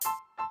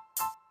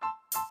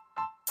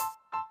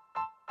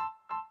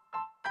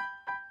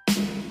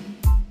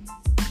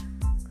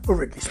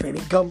Wrigley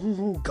Spearmint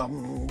gum,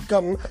 gum,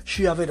 gum.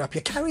 Shove it up,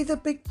 you carry the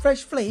big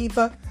fresh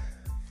flavour.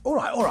 All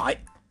right.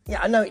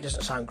 Yeah, I know it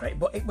doesn't sound great,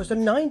 but it was the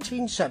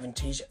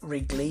 1970s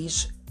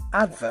Wrigley's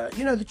advert.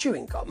 You know, the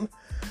chewing gum.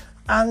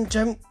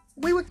 And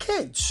we were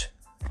kids.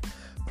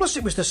 Plus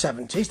it was the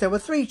 70s. There were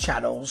 3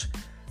 channels.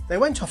 They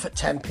went off at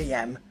 10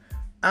 p.m.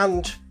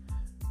 And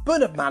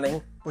Bernard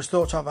Manning was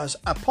thought of as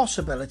a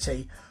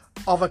possibility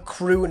of a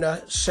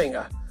crooner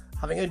singer,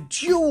 having a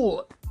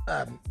dual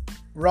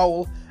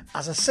role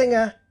as a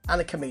singer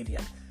and a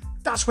comedian.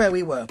 That's where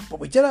we were. But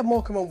we did have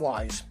Morecambe and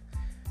Wise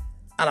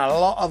and a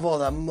lot of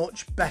other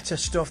much better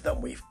stuff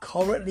than we've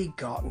currently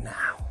got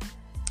now.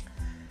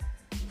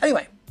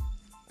 Anyway,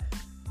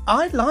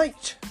 I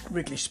liked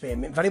Wrigley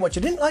Spearmint very much.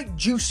 I didn't like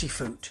Juicy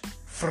Fruit.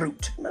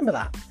 Remember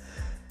that?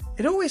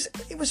 I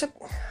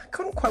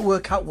couldn't quite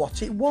work out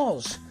what it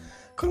was.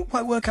 Couldn't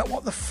quite work out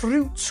what the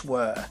fruits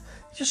were.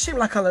 It just seemed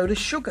like a load of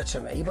sugar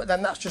to me, but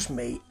then that's just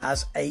me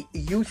as a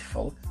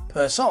youthful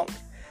person.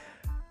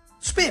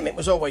 Spearmint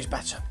was always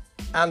better,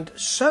 and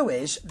so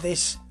is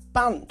this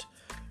band,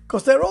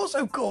 because they're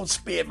also called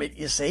Spearmint,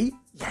 you see.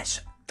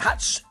 Yes,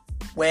 that's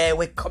where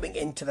we're coming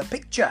into the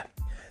picture.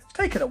 It's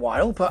taken a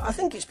while, but I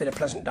think it's been a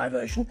pleasant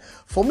diversion,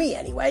 for me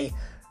anyway,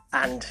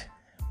 and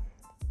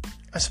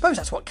I suppose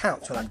that's what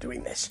counts when I'm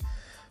doing this,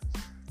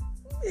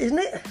 isn't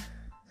it?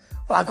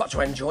 Well, I've got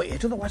to enjoy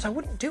it, otherwise I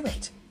wouldn't do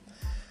it.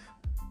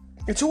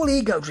 It's all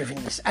ego-driven.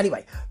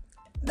 Anyway,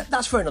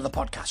 that's for another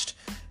podcast.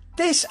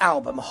 This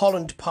album,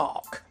 Holland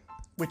Park,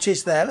 which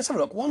is there, let's have a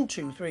look, 1,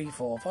 2, 3,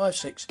 4, 5,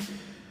 6,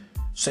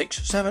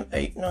 7,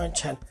 8, 9,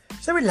 10.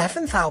 It's their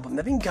 11th album.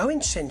 They've been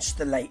going since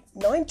the late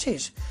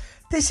 90s.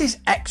 This is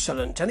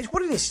excellent, and it's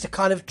what it is, it's a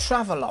kind of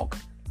travelogue.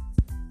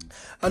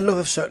 A love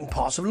of certain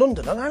parts of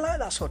London, and I like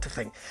that sort of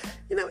thing.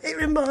 You know, it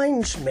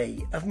reminds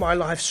me of my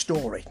life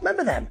story.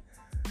 Remember them?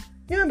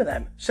 You remember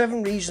them?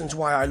 7 Reasons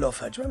Why I Love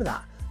Her. Do you remember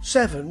that?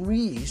 7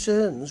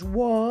 reasons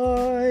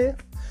why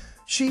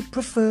she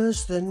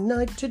prefers the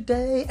night to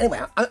day.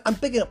 Anyway, I'm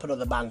bigging up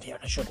another band here,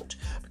 and I shouldn't,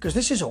 because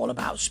this is all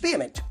about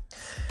Spearmint.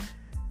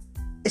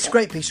 It's a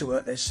great piece of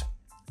work, this.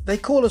 They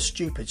call us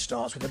stupid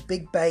starts with a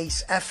big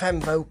bass,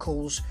 FM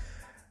vocals,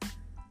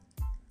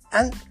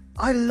 and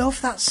I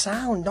love that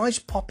sound. Nice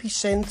poppy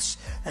synths.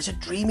 There's a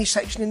dreamy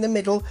section in the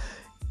middle.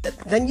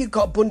 Then you've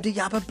got Bundy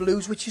Yabba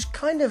Blues, which is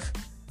kind of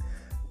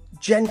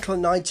gentle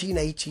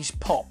 1980s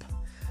pop.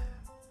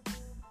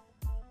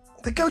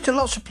 They go to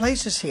lots of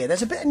places here.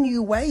 There's a bit of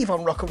new wave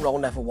on Rock and Roll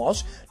Never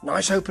Was.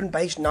 Nice open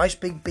bass, nice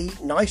big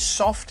beat, nice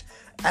soft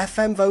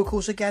FM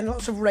vocals again.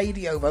 Lots of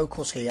radio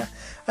vocals here.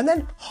 And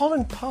then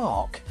Holland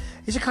Park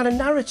is a kind of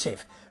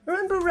narrative.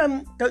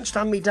 Remember Don't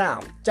Stand Me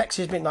Down,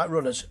 Dexys Midnight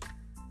Runners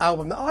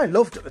album that I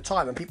loved at the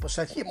time, and people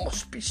said, you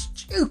must be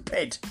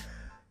stupid.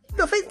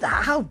 Nothing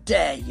that, how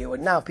dare you?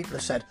 And now people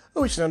have said,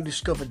 oh, it's an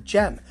undiscovered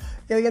gem.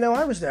 Yeah, you know,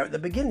 I was there at the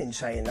beginning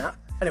saying that.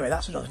 Anyway,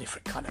 that's another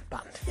different kind of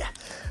band, yeah.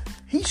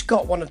 He's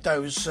got one of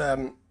those,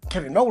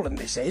 Kevin Rowland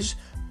this is,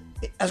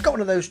 has got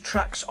one of those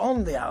tracks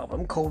on the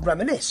album called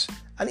Reminisce,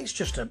 and it's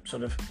just a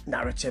sort of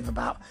narrative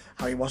about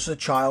how he was as a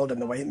child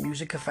and the way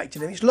music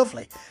affected him. It's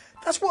lovely.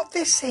 That's what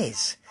this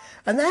is.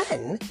 And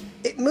then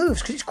it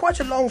moves, because it's quite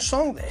a long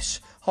song, this,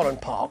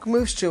 Holland Park,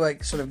 moves to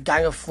a sort of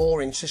Gang of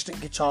Four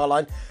insistent guitar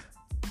line.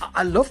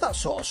 I love that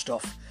sort of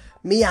stuff.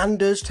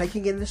 Meanders,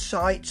 taking in the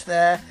sights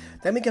there.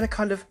 Then we get a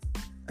kind of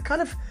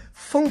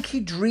funky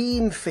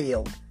dream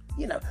feel.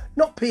 You know,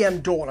 not PM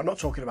Dawn, I'm not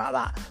talking about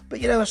that.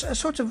 But, you know, a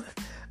sort of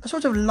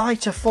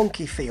lighter,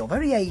 funky feel.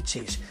 Very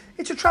 80s.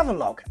 It's a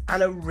travelogue,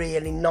 and a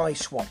really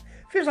nice one.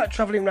 Feels like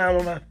travelling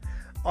around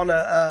on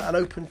an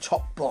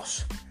open-top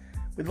bus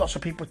with lots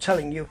of people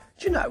telling you,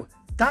 do you know,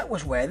 that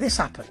was where this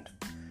happened.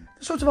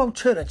 The sort of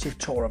alternative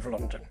tour of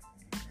London.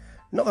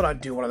 Not that I'd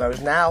do one of those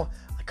now.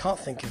 I can't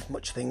think of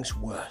much things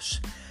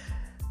worse.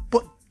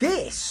 But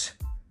this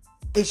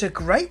is a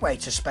great way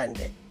to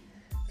spend it.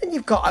 Then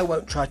you've got I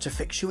Won't Try to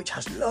Fix You, which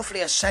has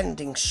lovely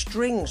ascending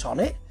strings on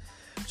it.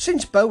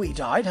 Since Bowie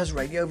died, has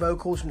radio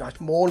vocals, nice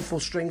mournful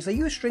strings. They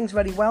use strings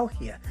very well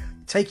here.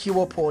 Take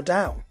you up or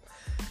down.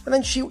 And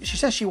then she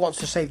says she wants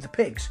to save the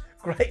pigs.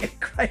 Great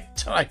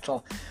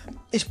title.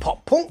 It's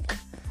pop punk.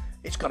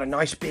 It's got a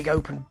nice big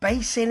open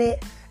bass in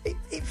it.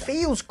 It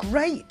feels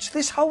great.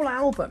 This whole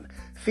album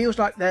feels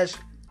like there's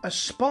a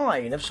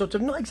spine of sort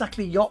of not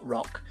exactly yacht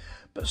rock,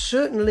 but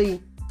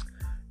certainly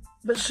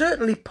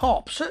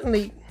pop,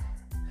 certainly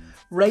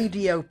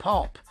radio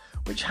pop,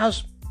 which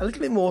has a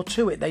little bit more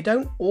to it. They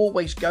don't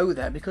always go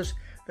there because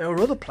there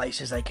are other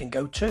places they can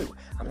go to,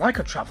 and like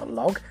a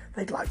travelogue,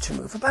 they'd like to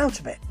move about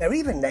a bit. They're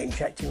even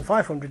name-checked in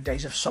 500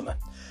 Days of Summer,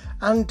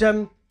 and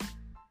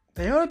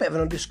they are a bit of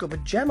an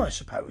undiscovered gem, I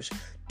suppose.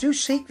 Do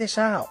seek this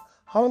out.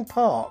 Holland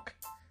Park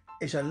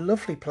is a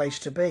lovely place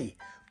to be,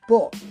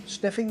 but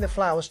sniffing the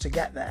flowers to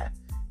get there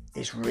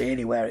is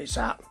really where it's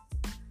at.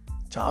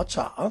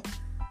 Ta-ta.